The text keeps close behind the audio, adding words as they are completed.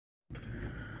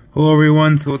Hello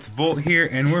everyone, so it's Volt here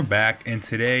and we're back, and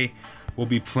today we'll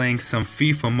be playing some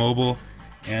FIFA Mobile,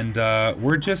 and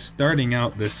we're just starting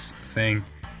out this thing,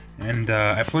 and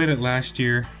I played it last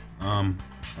year.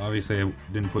 Obviously I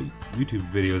didn't put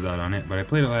YouTube videos out on it, but I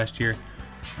played it last year.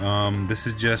 This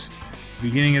is just the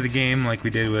beginning of the game like we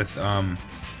did with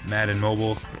Madden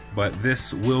Mobile, but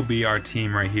this will be our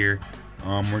team right here.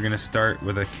 We're gonna start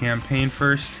with a campaign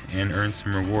first and earn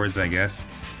some rewards, I guess.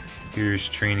 Here's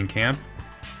training camp.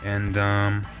 And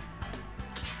gonna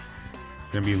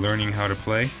be learning how to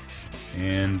play,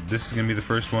 and this is gonna be the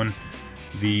first one,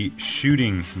 the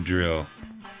shooting drill.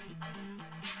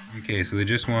 Okay, so they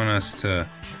just want us to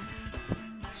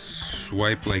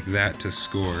swipe like that to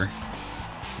score.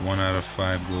 1 out of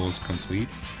 5 goals complete.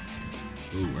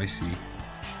 Oh, I see.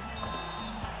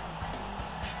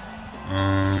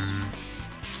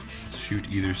 Shoot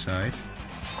either side.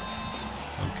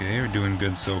 Okay, we're doing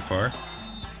good so far.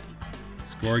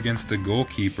 Score against the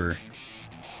goalkeeper.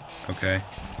 Okay.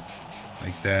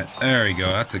 Like that. There we go.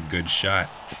 That's a good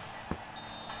shot.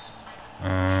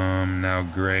 Now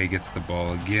Gray gets the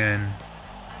ball again.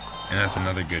 And that's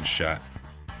another good shot.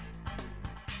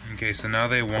 Okay, so now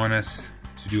they want us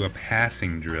to do a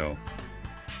passing drill.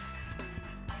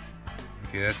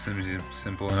 Okay, that's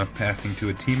simple enough. Passing to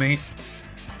a teammate.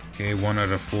 Okay, 1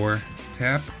 out of 4.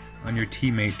 Tap on your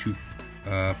teammate to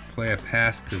play a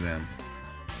pass to them.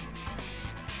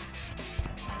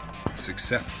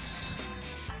 Success.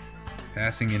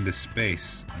 Passing into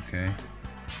space. Okay.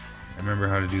 I remember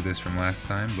how to do this from last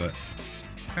time, but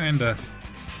kinda.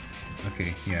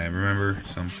 Okay, yeah, I remember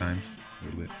sometimes a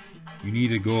little bit. You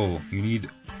need a goal. You need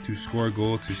to score a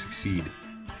goal to succeed.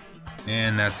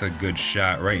 And that's a good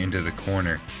shot right into the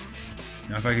corner.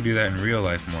 Now if I could do that in real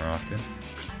life more often.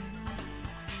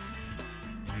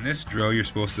 In this drill, you're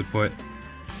supposed to put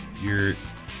your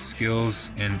skills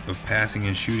of passing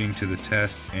and shooting to the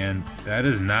test, and that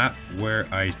is not where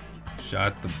I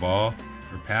shot the ball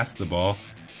or passed the ball.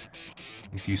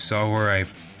 If you saw where I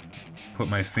put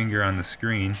my finger on the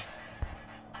screen,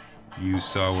 you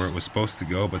saw where it was supposed to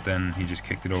go, but then he just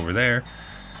kicked it over there.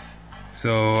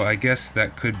 So I guess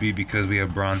that could be because we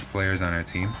have bronze players on our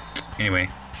team. Anyway,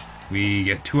 we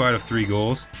get 2 out of 3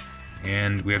 goals,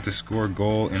 and we have to score a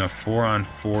goal in a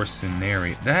 4-on-4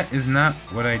 scenario. That is not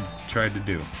what I tried to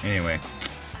do. Anyway,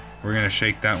 we're gonna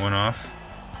shake that one off.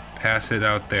 Pass it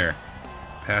out there.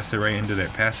 Pass it right into there.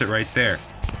 Pass it right there.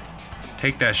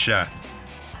 Take that shot.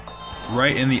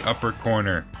 Right in the upper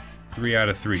corner. 3 out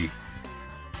of 3.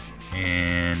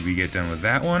 And we get done with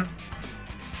that one.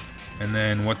 And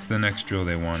then what's the next drill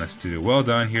they want us to do? Well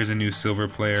done. Here's a new silver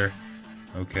player.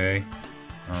 Okay.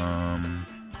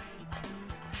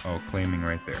 Oh, claiming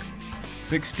right there.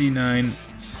 69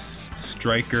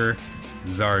 striker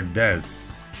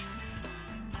Zardes.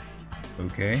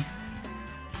 Okay.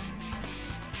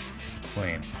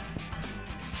 Claim.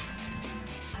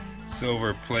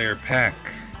 Silver player pack.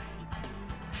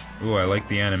 Ooh, I like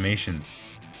the animations.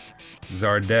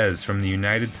 Zardes from the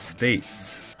United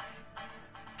States.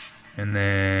 And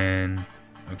then,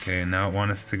 okay, now it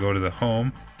wants us to go to the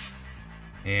home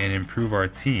and improve our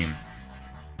team.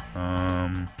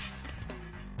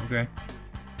 Okay.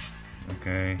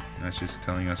 Okay, that's just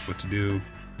telling us what to do.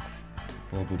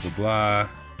 Blah, blah, blah, blah.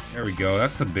 There we go.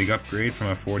 That's a big upgrade from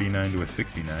a 49 to a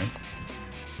 69.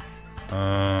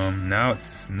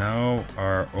 Now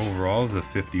our overall is a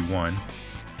 51.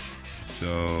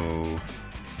 So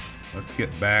let's get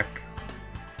back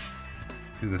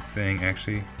to the thing.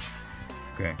 Actually,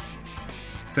 okay.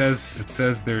 It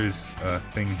says there's a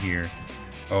thing here.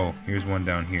 Oh, here's one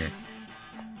down here.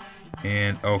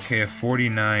 And okay, a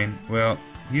 49. Well,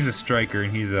 he's a striker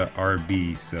and he's a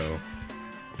RB, so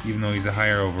even though he's a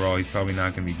higher overall, he's probably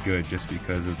not going to be good just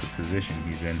because of the position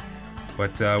he's in.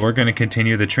 But we're going to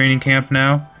continue the training camp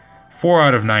now. 4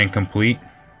 out of 9 complete.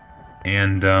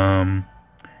 And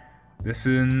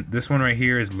this one right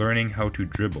here is learning how to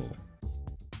dribble.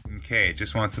 Okay, it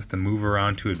just wants us to move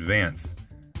around to advance.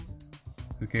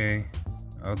 Okay,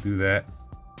 I'll do that.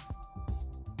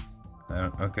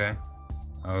 Okay.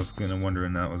 I was wondering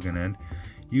when that was gonna end.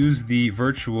 Use the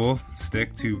virtual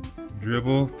stick to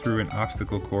dribble through an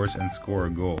obstacle course and score a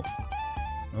goal.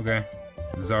 Okay.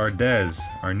 Zardes,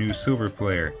 our new silver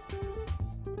player.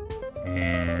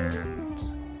 And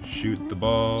shoot the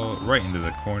ball right into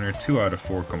the corner. 2 out of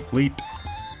 4 complete.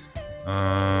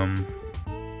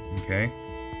 Okay.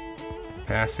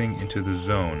 Passing into the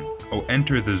zone. Oh,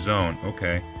 enter the zone.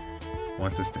 Okay.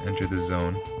 Wants us to enter the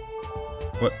zone.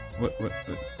 What?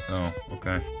 Oh,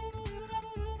 okay.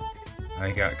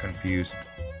 I got confused.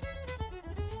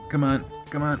 Come on.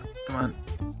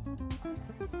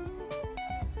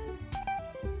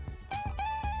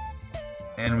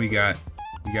 And we got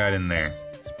in there.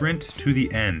 Sprint to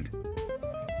the end.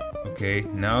 Okay,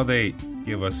 now they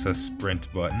give us a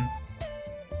sprint button.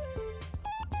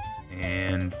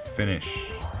 And finish.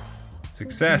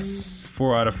 Success!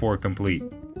 4 out of 4 complete.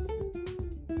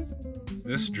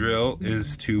 This drill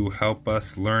is to help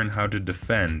us learn how to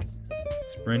defend.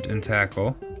 Sprint and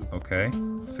tackle. Okay,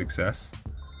 success.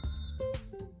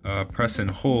 Press and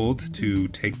hold to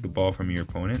take the ball from your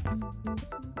opponent.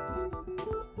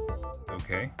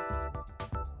 Okay.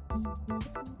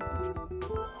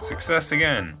 Success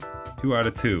again. 2 out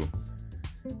of 2.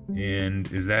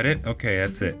 And is that it? Okay,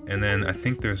 that's it. And then I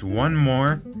think there's one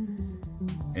more.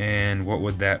 And what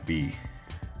would that be?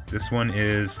 This one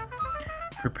is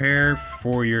prepare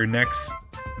for your next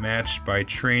match by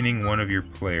training one of your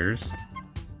players.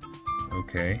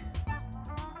 Okay.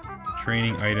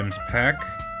 Training items pack.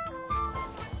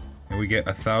 And we get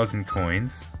 1,000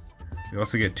 coins. We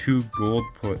also get 2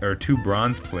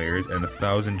 bronze players and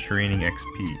 1,000 training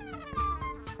XP.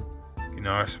 Okay,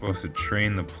 now we're supposed to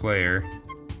train the player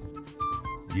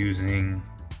using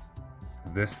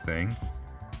this thing.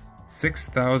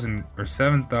 6,000 or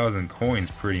 7,000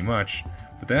 coins pretty much,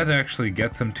 but that actually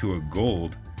gets them to a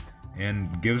gold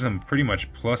and gives them pretty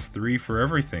much +3 for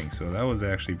everything, so that was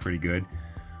actually pretty good.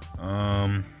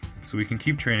 So we can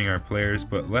keep training our players,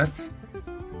 but let's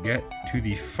get to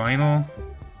the final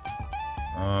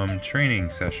training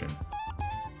session.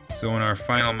 So in our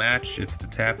final match, it's to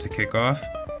tap to kick off.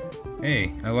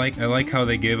 Hey, I like how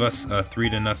they gave us a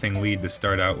 3-0 lead to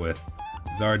start out with.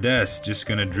 Zardes just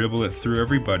gonna dribble it through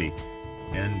everybody.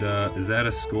 And is that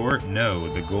a score?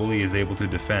 No, the goalie is able to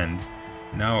defend.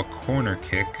 Now a corner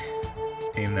kick.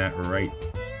 Aim that right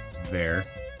there.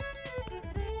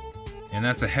 And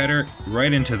that's a header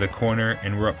right into the corner,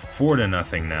 and we're up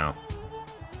 4-0 now.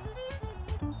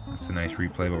 That's a nice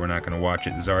replay, but we're not gonna watch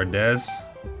it. Zardes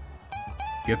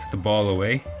gets the ball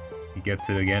away. He gets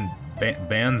it again.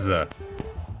 Banza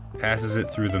passes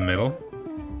it through the middle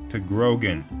to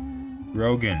Grogan.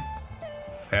 Grogan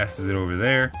passes it over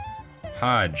there.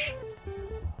 Hodge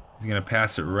is going to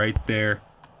pass it right there.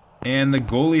 And the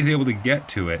goalie's able to get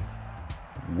to it.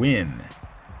 Win.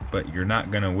 But you're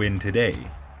not going to win today.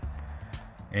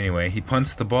 Anyway, he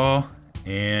punts the ball,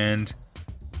 and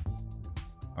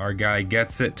our guy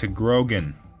gets it to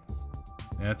Grogan.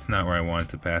 That's not where I wanted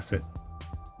to pass it.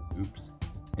 Oops.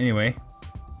 Anyway,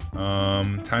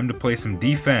 time to play some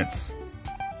defense.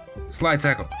 Slide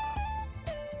tackle.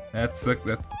 Is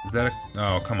that a,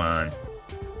 oh, come on.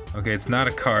 Okay, it's not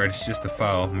a card, it's just a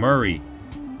foul. Murray.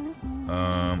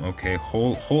 Okay,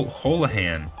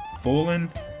 Holahan. Folan.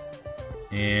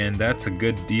 And that's a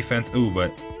good defense. Ooh,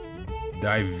 but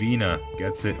Divina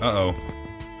gets it. Uh-oh.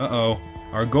 Uh-oh.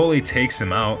 Our goalie takes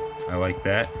him out. I like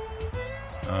that.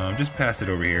 Just pass it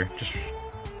over here. Just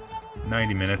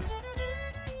 90 minutes.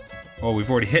 Oh,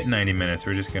 we've already hit 90 minutes.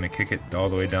 We're just going to kick it all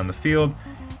the way down the field.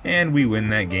 And we win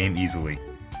that game easily.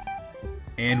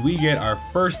 And we get our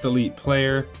first elite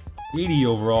player, 80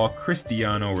 overall,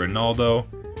 Cristiano Ronaldo.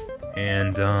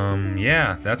 And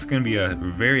yeah, that's going to be a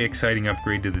very exciting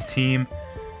upgrade to the team.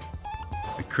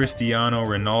 The Cristiano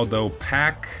Ronaldo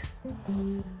pack.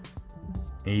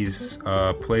 He's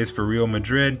plays for Real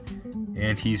Madrid,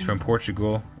 and he's from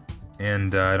Portugal.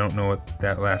 And I don't know what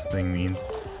that last thing means,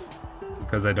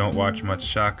 because I don't watch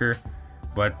much soccer.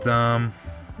 But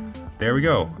there we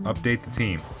go. Update the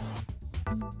team.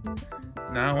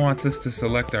 Now it wants us to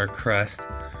select our crest.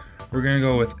 We're gonna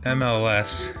go with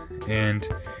MLS, and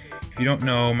if you don't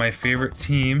know, my favorite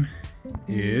team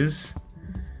is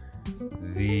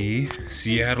the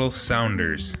Seattle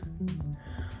Sounders.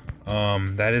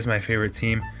 That is my favorite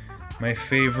team. My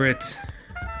favorite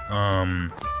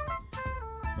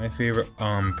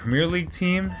Premier League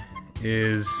team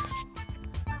is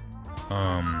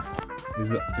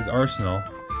Arsenal.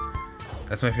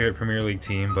 That's my favorite Premier League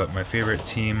team, but my favorite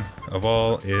team of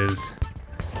all is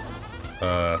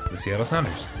the Seattle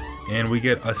Sounders. And we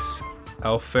get a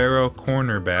Alfaro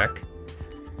cornerback,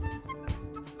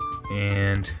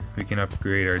 and we can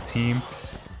upgrade our team.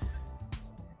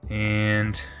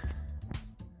 And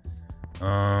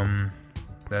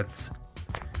that's,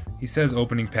 he says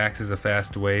opening packs is a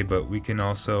fast way, but we can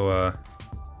also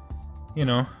you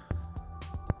know,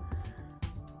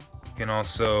 you can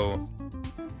also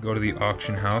go to the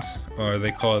auction house, or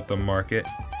they call it the market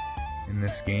in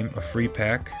this game. A free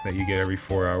pack that you get every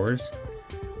 4 hours.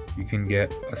 You can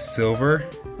get a silver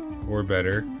or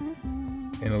better.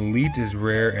 An elite is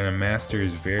rare and a master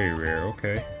is very rare.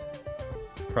 Okay,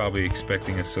 probably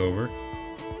expecting a silver,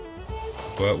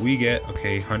 but we get,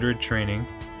 okay, 100 training.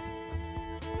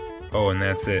 Oh, and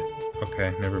that's it.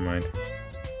 Okay, never mind.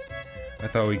 I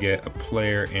thought we'd get a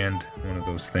player and one of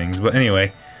those things. But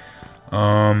anyway,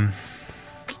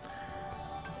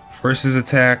 versus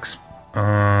attacks,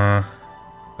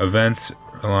 events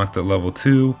unlocked at level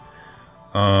 2,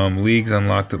 leagues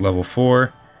unlocked at level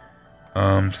 4.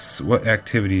 So what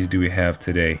activities do we have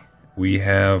today? We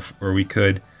have, or we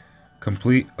could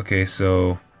complete. Okay,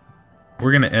 so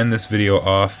we're gonna end this video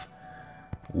off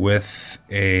with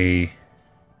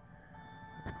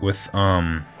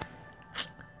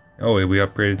oh wait, we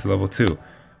upgraded to level 2.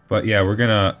 But yeah, we're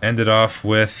gonna end it off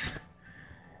with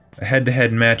a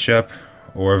head-to-head matchup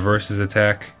or a versus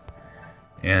attack.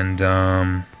 And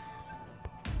well,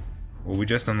 we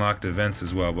just unlocked events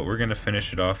as well, but we're gonna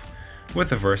finish it off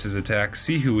with a versus attack,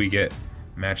 see who we get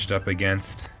matched up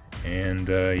against, and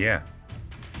yeah.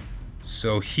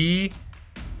 So he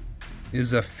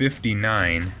is a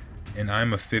 59 and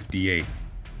I'm a 58.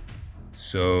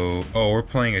 So, oh, we're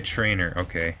playing a trainer.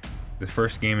 Okay, the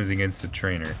first game is against a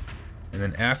trainer, and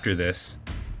then after this,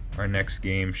 our next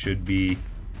game should be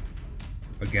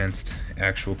against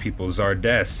actual people.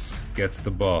 Zardes gets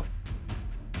the ball.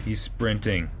 He's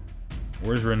sprinting.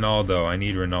 Where's Ronaldo? I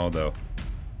need Ronaldo.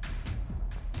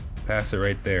 Pass it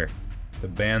right there. The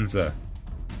Banza.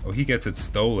 Oh, he gets it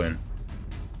stolen.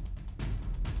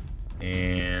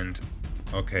 And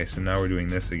okay, so now we're doing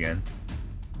this again.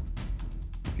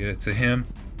 Get it to him.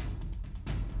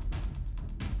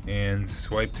 And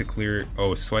swipe to clear.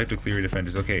 Oh, swipe to clear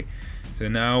defenders. Okay, so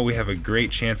now we have a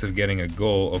great chance of getting a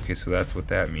goal. Okay, so that's what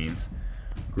that means.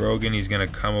 Grogan, he's gonna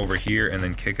come over here and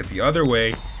then kick it the other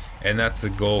way, and that's the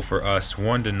goal for us.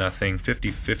 1-0.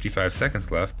 55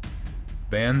 seconds left.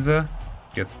 Banza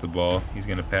gets the ball. He's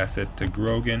gonna pass it to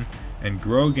Grogan, and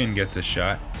Grogan gets a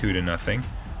shot. 2-0.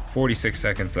 46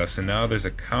 seconds left. So now there's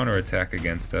a counter attack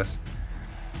against us,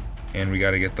 and we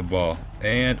got to get the ball.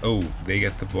 And oh, they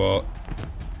get the ball.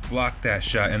 Block that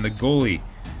shot, and the goalie.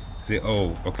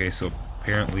 Oh, okay. So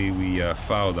apparently we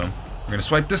fouled them. We're gonna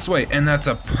swipe this way, and that's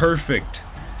a perfect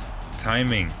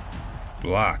timing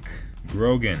block.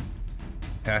 Grogan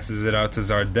passes it out to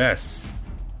Zardes,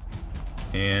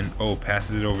 and oh,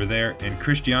 passes it over there, and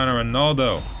Cristiano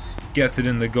Ronaldo gets it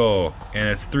in the goal, and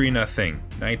it's 3-0.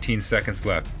 19 seconds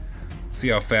left. See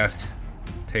how fast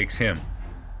it takes him.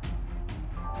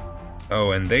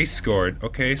 Oh, and they scored.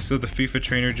 Okay, so the FIFA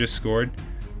trainer just scored.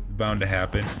 It's bound to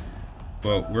happen.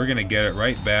 But we're gonna get it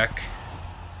right back.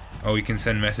 Oh, you can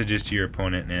send messages to your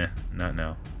opponent. Nah, not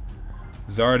now.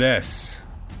 Zardes.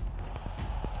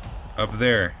 Up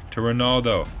there to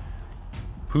Ronaldo.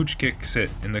 Pooch kicks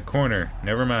it in the corner.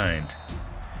 Never mind.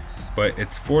 But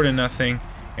it's 4-0,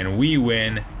 and we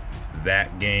win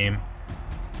that game.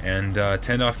 And to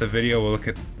end off the video, we'll look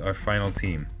at our final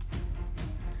team.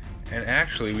 And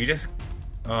actually, we just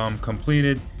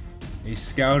completed a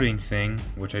scouting thing,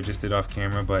 which I just did off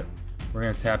camera, but we're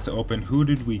gonna tap to open who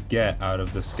did we get out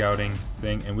of the scouting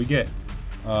thing, and we get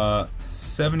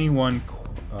 71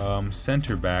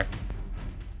 center back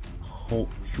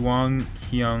Hwang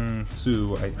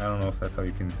Hyung-soo. I don't know if that's how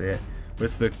you can say it, but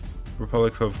it's the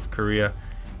Republic of Korea,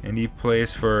 and he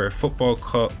plays for Football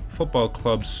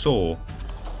Club Seoul,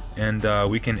 and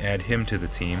we can add him to the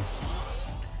team.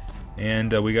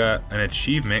 And we got an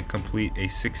achievement, complete a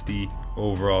 60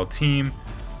 overall team.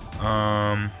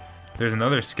 There's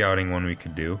another scouting one we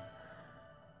could do,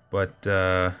 but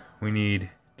we need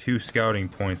 2 scouting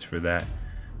points for that,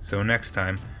 so next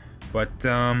time. But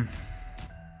that's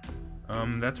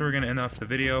where we're gonna end off the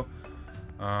video.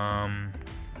 I'm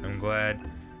glad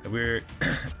that we're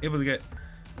able to get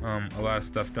a lot of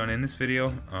stuff done in this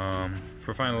video.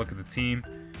 For a final look at the team,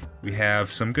 we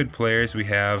have some good players. We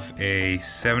have a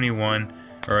 71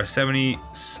 or a 70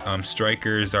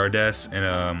 striker Zardes,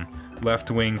 and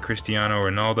left wing Cristiano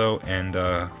Ronaldo, and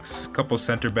a couple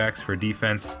center backs for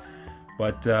defense.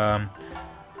 But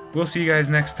we'll see you guys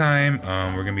next time.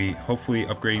 We're gonna be hopefully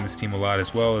upgrading this team a lot,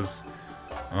 as well as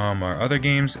our other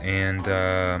games. And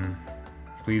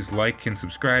please like and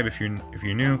subscribe if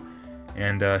you're new,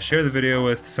 and share the video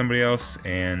with somebody else,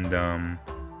 and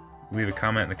leave a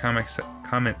comment in the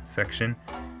comment section.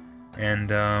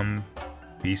 And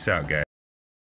peace out, guys.